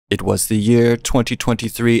It was the year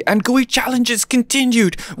 2023, and GUI challenges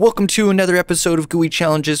continued. Welcome to another episode of GUI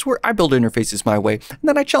challenges, where I build interfaces my way, and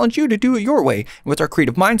then I challenge you to do it your way. And with our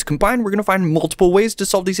creative minds combined, we're going to find multiple ways to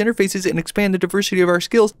solve these interfaces and expand the diversity of our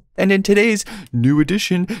skills. And in today's new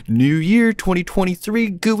edition, new year 2023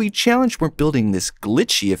 GUI challenge, we're building this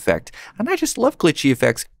glitchy effect. And I just love glitchy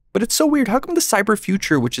effects. But it's so weird. How come the cyber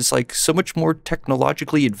future, which is like so much more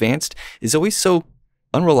technologically advanced, is always so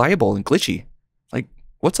unreliable and glitchy? Like,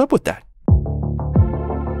 what's up with that?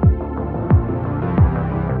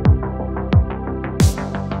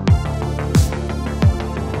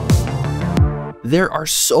 There are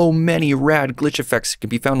so many rad glitch effects that can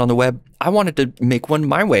be found on the web. I wanted to make one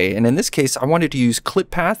my way, and in this case, I wanted to use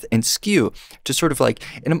clip path and skew to sort of like,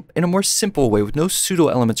 in a more simple way with no pseudo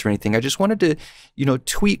elements or anything. I just wanted to,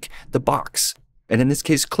 tweak the box. And in this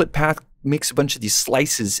case, clip path makes a bunch of these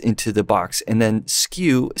slices into the box, and then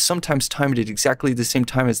skew, sometimes timed at exactly the same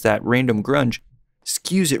time as that random grunge,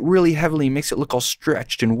 skews it really heavily, makes it look all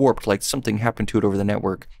stretched and warped like something happened to it over the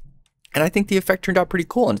network. And I think the effect turned out pretty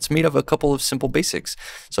cool, and it's made of a couple of simple basics.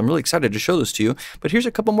 So I'm really excited to show those to you. But here's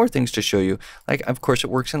a couple more things to show you. Like, of course, it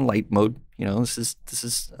works in light mode. This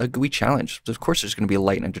is a GUI challenge. Of course, there's going to be a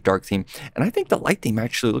light and a dark theme. And I think the light theme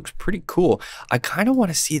actually looks pretty cool. I kind of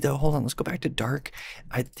want to see, though, hold on, let's go back to dark.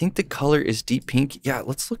 I think the color is deep pink. Yeah,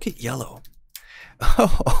 let's look at yellow.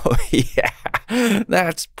 Oh, yeah,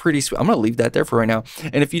 that's pretty sweet. I'm going to leave that there for right now.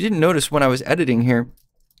 And if you didn't notice when I was editing here,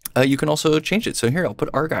 you can also change it. So here, I'll put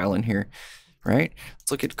Argyle in here, right?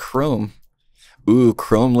 Let's look at Chrome. Ooh,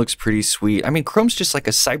 Chrome looks pretty sweet. I mean, Chrome's just like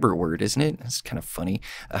a cyber word, isn't it? That's kind of funny.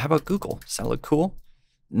 How about Google? Does that look cool?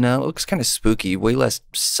 No, it looks kind of spooky, way less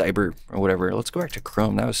cyber or whatever. Let's go back to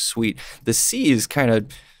Chrome. That was sweet. The C is kind of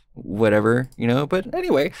whatever, but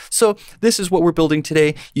anyway, so this is what we're building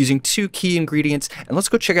today using two key ingredients. And let's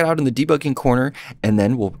go check it out in the debugging corner, and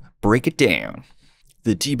then we'll break it down.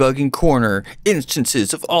 The Debugging Corner,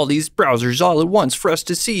 instances of all these browsers all at once for us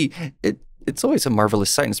to see. It's always a marvelous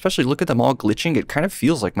sight, and especially look at them all glitching. It kind of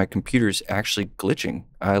feels like my computer's actually glitching.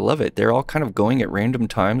 I love it. They're all kind of going at random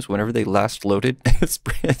times whenever they last loaded. It's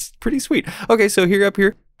pretty sweet. Okay, so up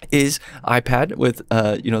here is iPad with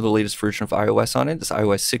the latest version of iOS on it. It's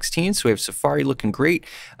iOS 16, so we have Safari looking great.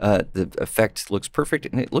 The effect looks perfect,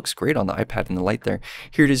 and it looks great on the iPad in the light there.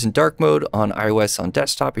 Here it is in dark mode on iOS on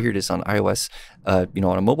desktop. Here it is on iOS on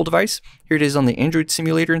a mobile device. Here it is on the Android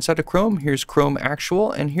simulator inside of Chrome. Here's Chrome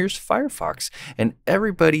Actual, and here's Firefox. And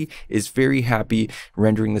everybody is very happy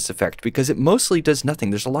rendering this effect because it mostly does nothing.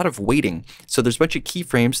 There's a lot of waiting. So there's a bunch of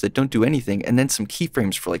keyframes that don't do anything, and then some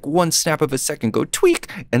keyframes for like one snap of a second go tweak,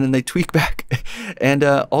 and then they tweak back. And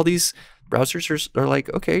all these browsers are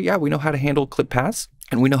like, okay, yeah, we know how to handle clip paths,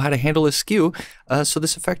 and we know how to handle a skew, so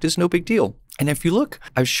this effect is no big deal. And if you look,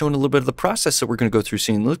 I've shown a little bit of the process that we're going to go through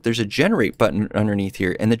soon. Look, there's a generate button underneath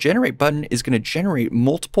here, and the generate button is going to generate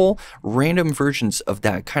multiple random versions of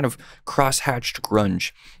that kind of cross-hatched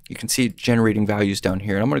grunge. You can see it generating values down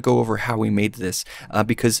here, and I'm going to go over how we made this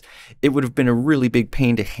because it would have been a really big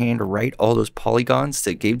pain to hand write all those polygons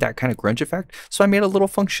that gave that kind of grunge effect. So I made a little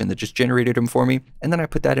function that just generated them for me, and then I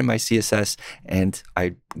put that in my CSS, and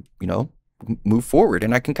I, move forward,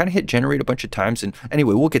 and I can kind of hit generate a bunch of times, and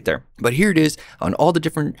anyway, we'll get there. But here it is on all the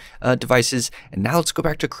different devices, and now let's go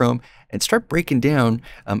back to Chrome and start breaking down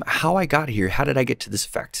how I got here. How did I get to this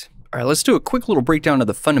effect? All right, let's do a quick little breakdown of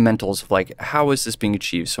the fundamentals of like, how is this being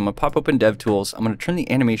achieved? So I'm gonna pop open DevTools. I'm gonna turn the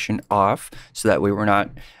animation off so that way we're not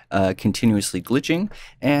continuously glitching.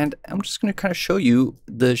 And I'm just gonna kind of show you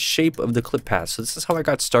the shape of the clip path. So this is how I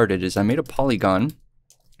got started, is I made a polygon.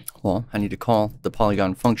 Well, I need to call the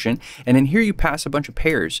polygon function. And in here you pass a bunch of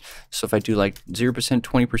pairs. So if I do like 0%,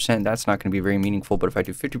 20%, that's not going to be very meaningful. But if I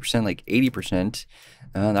do 50%, like 80%,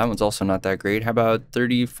 that one's also not that great. How about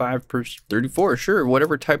 35%, 34%? Sure,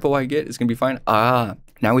 whatever typo I get is going to be fine.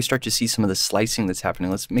 Now we start to see some of the slicing that's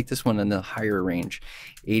happening. Let's make this one in the higher range,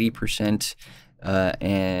 80%.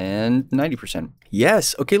 And 90%.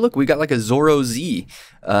 Yes. Okay, look, we got like a Zorro Z.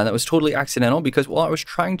 That was totally accidental because, well, I was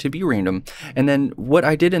trying to be random. And then what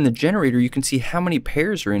I did in the generator, you can see how many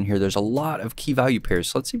pairs are in here. There's a lot of key value pairs.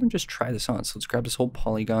 So let's even just try this on. So let's grab this whole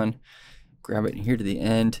polygon, grab it here to the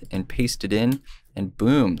end and paste it in. And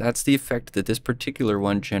boom, that's the effect that this particular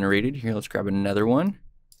one generated. Here, let's grab another one.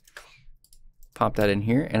 Pop that in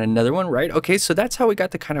here, and another one, right? Okay, so that's how we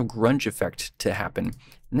got the kind of grunge effect to happen.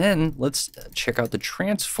 And then let's check out the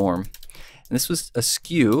transform. And this was a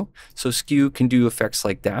skew, so skew can do effects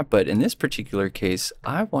like that, but in this particular case,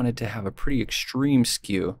 I wanted to have a pretty extreme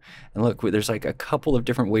skew. And look, there's like a couple of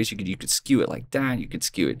different ways you could skew it like that, you could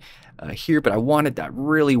skew it here, but I wanted that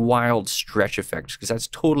really wild stretch effect because that's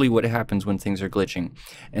totally what happens when things are glitching.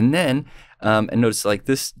 And then, and notice like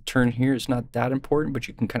this turn here is not that important, but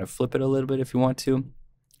you can kind of flip it a little bit if you want to.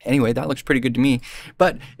 Anyway, that looks pretty good to me,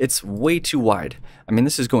 but it's way too wide. I mean,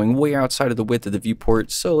 this is going way outside of the width of the viewport,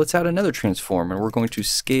 so let's add another transform, and we're going to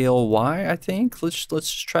scale Y, I think. Let's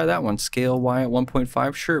just try that one. Scale Y at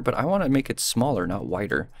 1.5, sure, but I want to make it smaller, not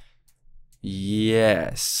wider.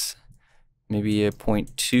 Yes. Maybe a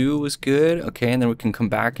 0.2 was good. Okay, and then we can come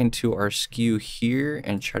back into our skew here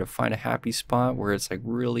and try to find a happy spot where it's like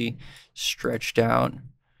really stretched out.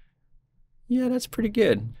 Yeah, that's pretty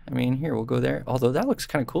good. I mean, here, we'll go there. Although that looks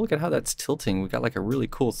kind of cool. Look at how that's tilting. We've got like a really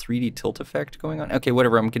cool 3D tilt effect going on. Okay,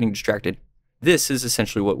 whatever, I'm getting distracted. This is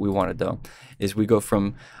essentially what we wanted though, is we go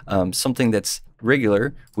from something that's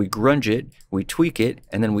regular, we grunge it, we tweak it,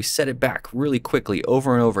 and then we set it back really quickly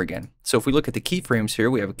over and over again. So if we look at the keyframes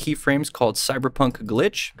here, we have a keyframes called Cyberpunk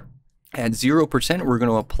Glitch. At 0%, we're going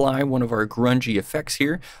to apply one of our grungy effects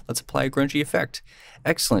here. Let's apply a grungy effect.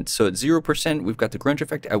 Excellent. So at 0%, we've got the grunge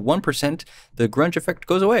effect. At 1%, the grunge effect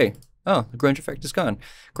goes away. Oh, the grunge effect is gone.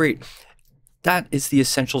 Great. That is the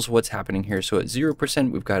essentials of what's happening here. So at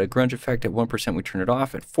 0%, we've got a grunge effect. At 1%, we turn it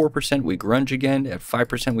off. At 4%, we grunge again. At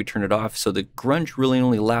 5%, we turn it off. So the grunge really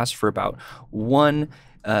only lasts for about 1%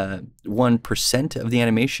 of the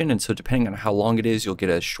animation, and so depending on how long it is, you'll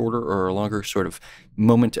get a shorter or a longer sort of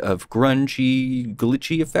moment of grungy,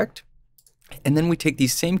 glitchy effect. And then we take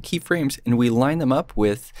these same keyframes and we line them up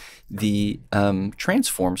with the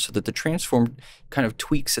transform so that the transform kind of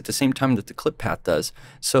tweaks at the same time that the clip path does.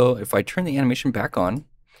 So if I turn the animation back on,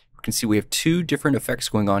 we can see we have two different effects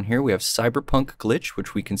going on here. We have Cyberpunk Glitch,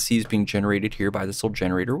 which we can see is being generated here by this little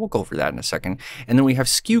generator. We'll go over that in a second. And then we have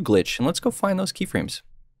Skew Glitch, and let's go find those keyframes.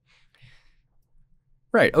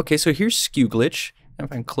 Right, okay, so here's Skew Glitch. Now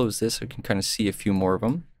if I can close this, I can kind of see a few more of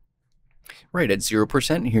them. Right, at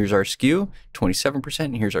 0%, here's our skew.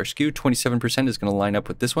 27%, here's our skew. 27% is going to line up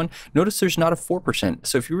with this one. Notice there's not a 4%.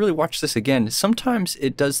 So if you really watch this again, sometimes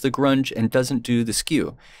it does the grunge and doesn't do the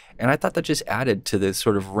skew. And I thought that just added to the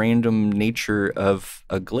sort of random nature of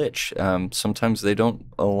a glitch. Sometimes they don't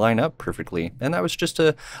line up perfectly. And that was just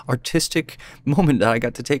a artistic moment that I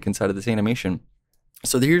got to take inside of this animation.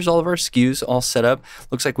 So here's all of our skews all set up.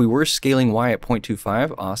 Looks like we were scaling Y at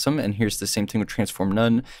 0.25. Awesome. And here's the same thing with transform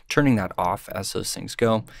none, turning that off as those things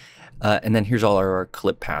go. And then here's all our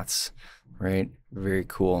clip paths, right? Very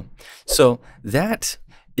cool. So that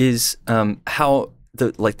is how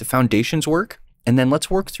the foundations work. And then let's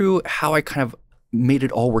work through how I kind of made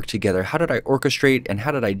it all work together. How did I orchestrate and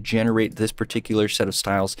how did I generate this particular set of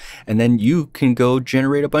styles? And then you can go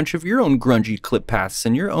generate a bunch of your own grungy clip paths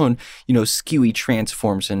and your own, skewy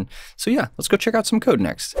transforms. And so yeah, let's go check out some code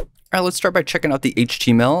next. All right, let's start by checking out the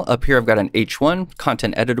HTML. Up here, I've got an H1.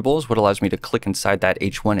 Content editable is what allows me to click inside that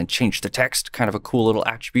H1 and change the text. Kind of a cool little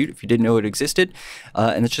attribute if you didn't know it existed.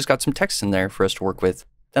 And it's just got some text in there for us to work with.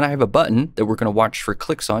 Then I have a button that we're going to watch for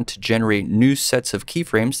clicks on to generate new sets of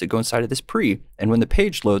keyframes that go inside of this pre. And when the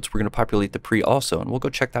page loads, we're going to populate the pre also. And we'll go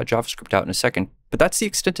check that JavaScript out in a second. But that's the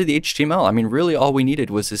extent of the HTML. I mean, really all we needed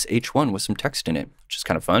was this H1 with some text in it, which is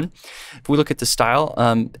kind of fun. If we look at the style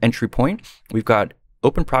entry point, we've got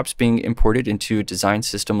open props being imported into a design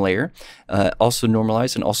system layer, also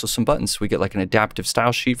normalized, and also some buttons. So we get like an adaptive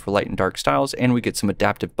style sheet for light and dark styles, and we get some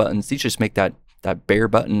adaptive buttons. These just make that bare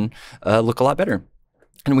button look a lot better.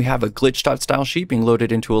 And we have a glitch.style sheet being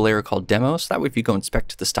loaded into a layer called demo. So that way, if you go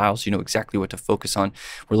inspect the styles, you know exactly what to focus on.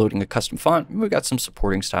 We're loading a custom font, and we've got some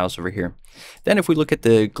supporting styles over here. Then if we look at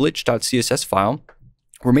the glitch.css file,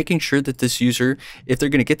 we're making sure that this user, if they're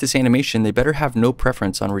going to get this animation, they better have no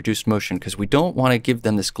preference on reduced motion, because we don't want to give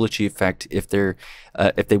them this glitchy effect if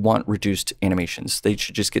they want reduced animations. They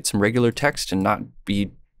should just get some regular text and not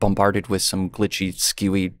be bombarded with some glitchy,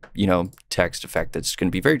 skewy, text effect that's going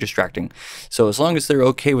to be very distracting. So as long as they're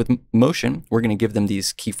okay with motion, we're going to give them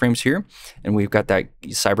these keyframes here. And we've got that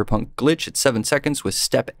Cyberpunk glitch at 7 seconds with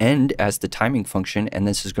step end as the timing function, and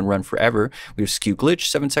this is going to run forever. We have skew glitch,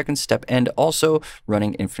 7 seconds, step end also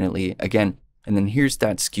running infinitely again. And then here's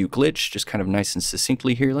that skew glitch, just kind of nice and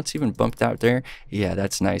succinctly here. Let's even bump that there. Yeah,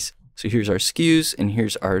 that's nice. So here's our skews, and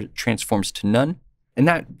here's our transforms to none. And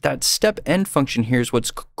that step end function here is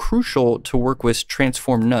what's crucial to work with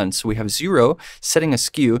transform none. So we have 0 setting a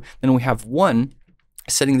skew, then we have 1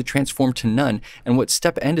 setting the transform to none. And what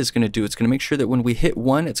step end is going to do, it's going to make sure that when we hit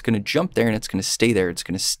 1, it's going to jump there and it's going to stay there. It's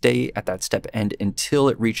going to stay at that step end until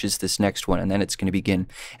it reaches this next one, and then it's going to begin.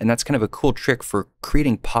 And that's kind of a cool trick for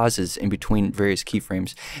creating pauses in between various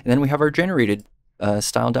keyframes. And then we have our generated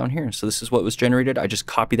style down here. So this is what was generated. I just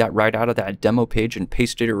copied that right out of that demo page and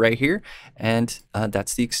pasted it right here. And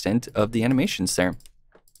that's the extent of the animations there.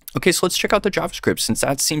 Okay, so let's check out the JavaScript, since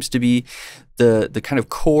that seems to be the kind of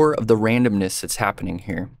core of the randomness that's happening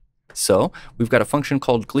here. So we've got a function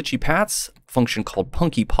called glitchy paths, function called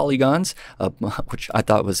punky polygons, which I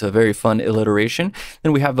thought was a very fun alliteration.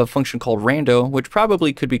 Then we have a function called rando, which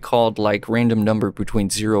probably could be called like random number between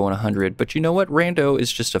 0 and 100. But you know what? Rando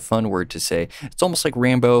is just a fun word to say. It's almost like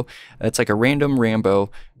Rambo. It's like a random Rambo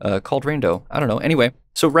called rando. I don't know. Anyway,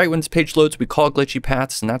 so right when this page loads, we call glitchy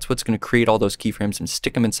paths, and that's what's going to create all those keyframes and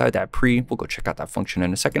stick them inside that pre. We'll go check out that function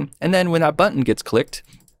in a second. And then when that button gets clicked,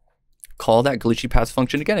 call that glitchy paths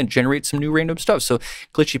function again and generate some new random stuff. So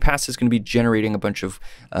glitchy paths is going to be generating a bunch of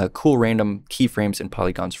cool random keyframes and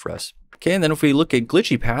polygons for us. Okay, and then if we look at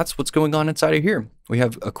glitchy paths, what's going on inside of here? We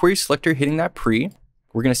have a query selector hitting that pre.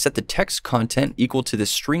 We're going to set the text content equal to the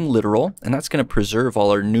string literal, and that's going to preserve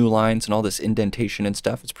all our new lines and all this indentation and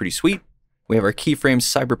stuff. It's pretty sweet. We have our keyframes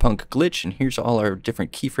cyberpunk glitch, and here's all our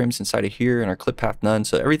different keyframes inside of here, and our clip path none,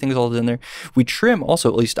 so everything's all in there. We trim also,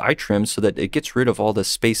 at least I trim, so that it gets rid of all the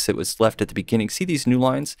space that was left at the beginning. See these new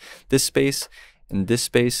lines? This space and this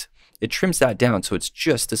space? It trims that down, so it's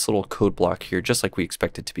just this little code block here, just like we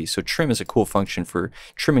expect it to be. So trim is a cool function for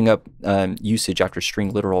trimming up usage after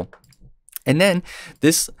string literal. And then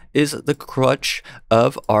this is the crutch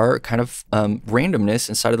of our kind of randomness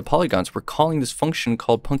inside of the polygons. We're calling this function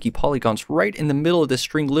called punky polygons right in the middle of the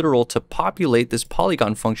string literal to populate this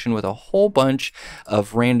polygon function with a whole bunch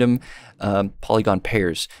of random polygon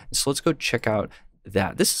pairs. So let's go check out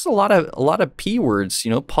that. This is a lot of P words, you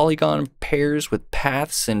know, polygon pairs with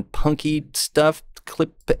paths and punky stuff.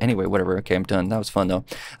 Anyway, whatever. Okay, I'm done. That was fun though.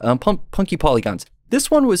 Punky polygons. This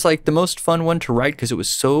one was like the most fun one to write because it was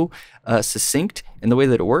so succinct in the way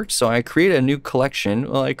that it worked. So I create a new collection.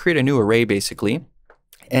 Well, I create a new array basically.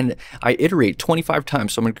 And I iterate 25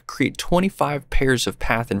 times. So I'm going to create 25 pairs of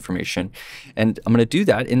path information. And I'm going to do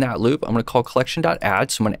that in that loop. I'm going to call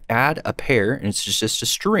collection.add. So I'm going to add a pair, and it's just a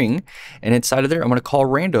string. And inside of there, I'm going to call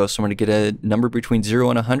rando. So I'm going to get a number between 0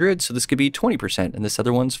 and 100. So this could be 20%, and this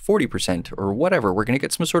other one's 40%, or whatever. We're going to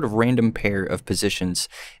get some sort of random pair of positions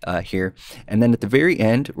here. And then at the very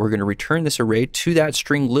end, we're going to return this array to that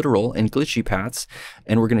string literal in glitchy paths.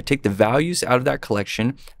 And we're going to take the values out of that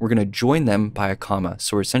collection. We're going to join them by a comma.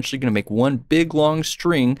 So we're essentially going to make one big long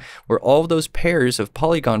string where all of those pairs of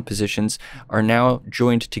polygon positions are now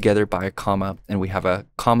joined together by a comma, and we have a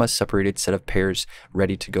comma separated set of pairs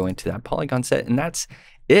ready to go into that polygon set, and that's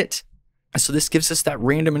it. So this gives us that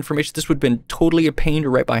random information. This would have been totally a pain to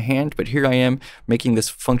write by hand, but here I am making this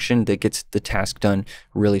function that gets the task done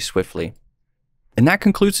really swiftly. And that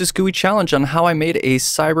concludes this GUI challenge on how I made a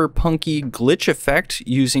cyberpunky glitch effect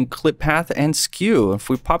using clip path and skew. If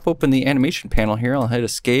we pop open the animation panel here, I'll hit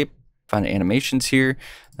escape, find animations here,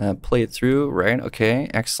 play it through, right? Okay,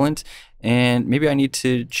 excellent. And maybe I need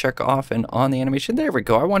to check off and on the animation. There we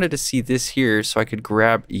go. I wanted to see this here so I could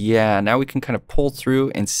grab, yeah, now we can kind of pull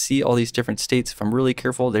through and see all these different states. If I'm really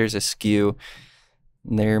careful, there's a skew.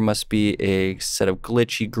 There must be a set of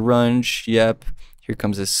glitchy grunge, yep. Here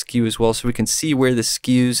comes a skew as well, so we can see where the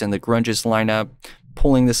skews and the grunges line up.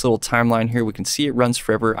 Pulling this little timeline here, we can see it runs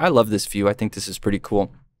forever. I love this view. I think this is pretty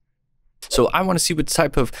cool. So I want to see what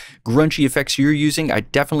type of grungy effects you're using. I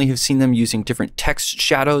definitely have seen them using different text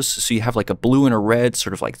shadows. So you have like a blue and a red,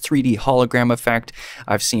 sort of like 3D hologram effect.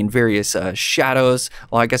 I've seen various shadows.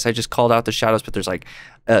 Well, I guess I just called out the shadows, but there's like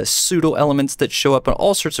pseudo elements that show up in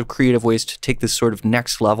all sorts of creative ways to take this sort of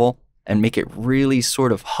next level and make it really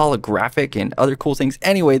sort of holographic and other cool things.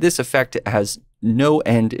 Anyway, this effect has no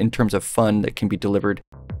end in terms of fun that can be delivered.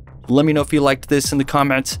 Let me know if you liked this in the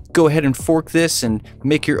comments. Go ahead and fork this and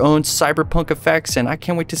make your own cyberpunk effects, and I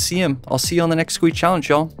can't wait to see them. I'll see you on the next GUI challenge,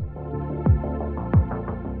 y'all.